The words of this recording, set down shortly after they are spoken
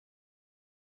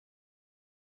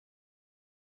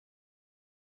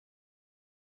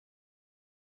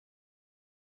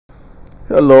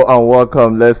Hello and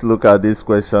welcome. Let's look at this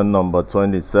question number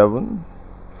 27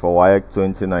 for Waec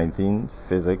 2019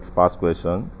 physics past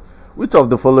question. Which of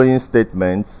the following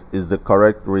statements is the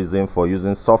correct reason for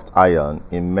using soft iron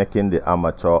in making the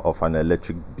armature of an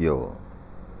electric bell?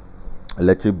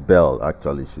 Electric bell,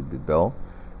 actually should be bell.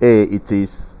 A, it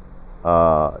is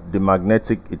a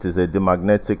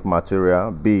demagnetic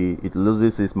material. B, it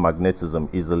loses its magnetism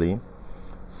easily.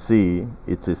 C,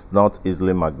 it is not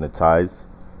easily magnetized.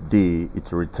 D,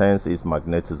 it retains its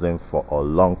magnetism for a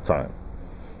long time.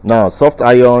 Now, soft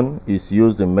iron is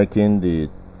used in making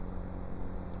the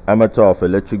armature of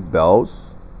electric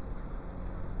bells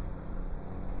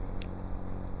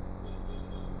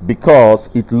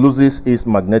because it loses its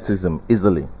magnetism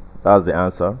easily. That's the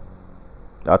answer.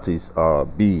 That is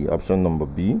B, option number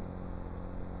B.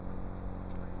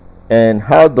 And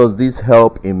how does this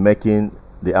help in making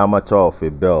the armature of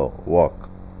a bell work?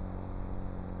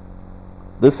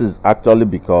 This is actually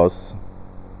because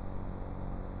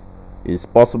it's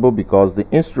possible because the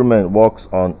instrument works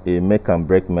on a make and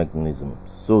break mechanism.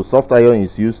 So soft iron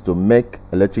is used to make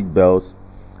electric bells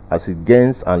as it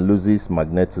gains and loses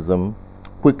magnetism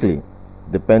quickly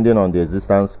depending on the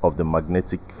existence of the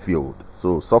magnetic field.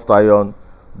 So soft iron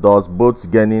does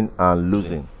both gaining and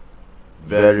losing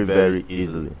very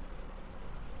easily.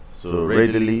 So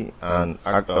readily, and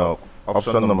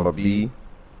option number B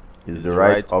is the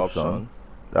right option.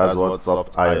 That's what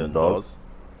soft iron does.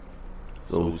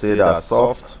 So we say that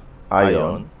soft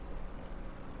iron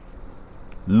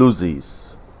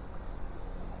loses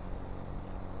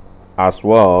as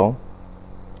well.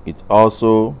 It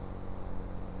also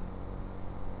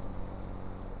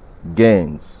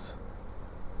gains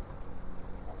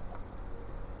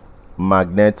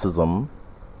magnetism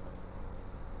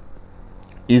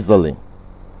easily,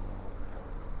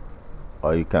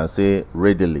 or you can say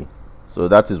readily. So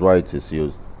that is why it is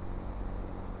used.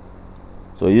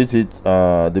 So use it,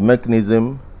 the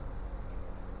mechanism,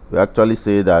 we actually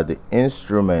say that the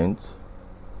instrument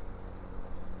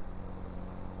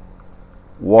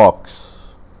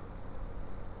works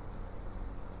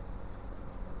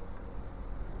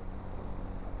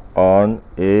on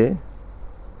a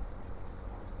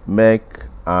make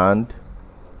and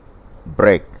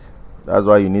break. That's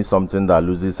why you need something that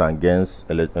loses and gains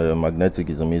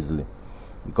magnetism easily,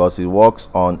 because it works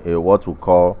on a what we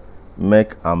call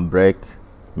make and break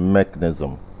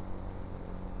mechanism.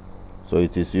 So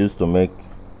it is used to make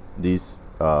this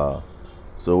so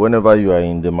whenever you are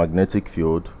in the magnetic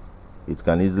field, it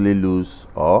can easily lose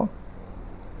or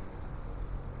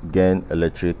gain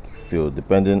electric field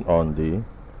depending on the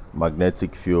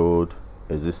magnetic field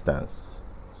existence.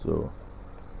 So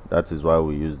that is why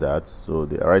we use that. So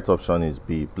the right option is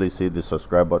B. Please hit the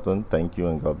subscribe button. Thank you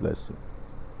and God bless you.